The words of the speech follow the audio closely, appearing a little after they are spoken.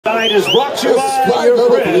fight is brought to you by your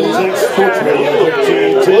friends at Sports Radio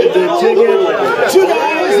 15 to the ticket. Two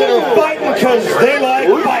guys that are fighting because they like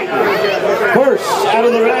fighting. First, out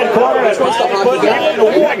of the red corner at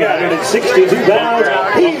 5'9", 162 pounds.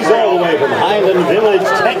 He's all the way from Highland Village,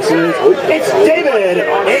 Texas. It's David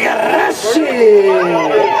Igarashi.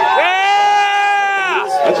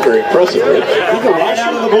 That's very impressive, Rich. Right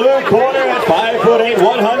out of the blue corner at 5'8",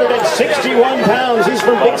 161 pounds. He's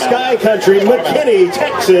from Big Sky Country, McKinney,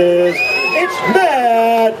 Texas. It's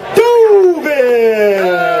Matt Dovin.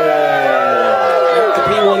 The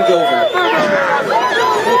P1 Govin.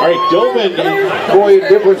 All right, Dovin. Boy,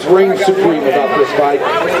 difference reigns supreme about this fight.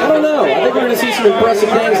 I don't know. I think we're going to see some impressive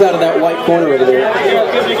things out of that white corner over there.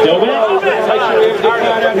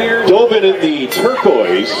 Dovin in the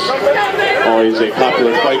turquoise. Always a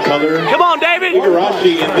popular fight color. Come on, David.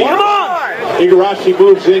 Igarashi in the. Come on. Igarashi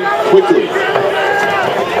moves in quickly.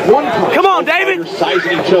 One punch. Come on, David.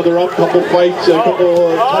 Sizing each other up. Couple fights. A couple.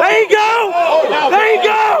 There you go. There you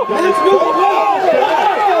go.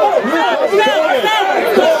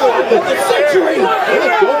 The century.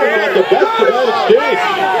 Dovin got the best of that exchange.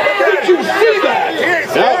 Did you see that?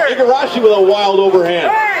 Now Igarashi with a wild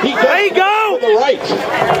overhand. He goes There you go. to the right.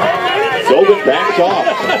 Dovin backs off.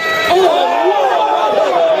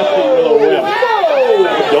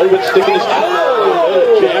 Dovin sticking his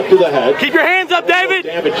jab to the head. Keep your hands up, David.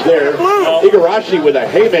 Damage there. Igarashi with a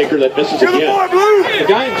haymaker that misses again. The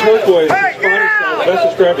guy in turquoise is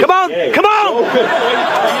best described as Come on. gay. Come on.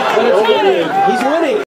 But it's winning. He's winning.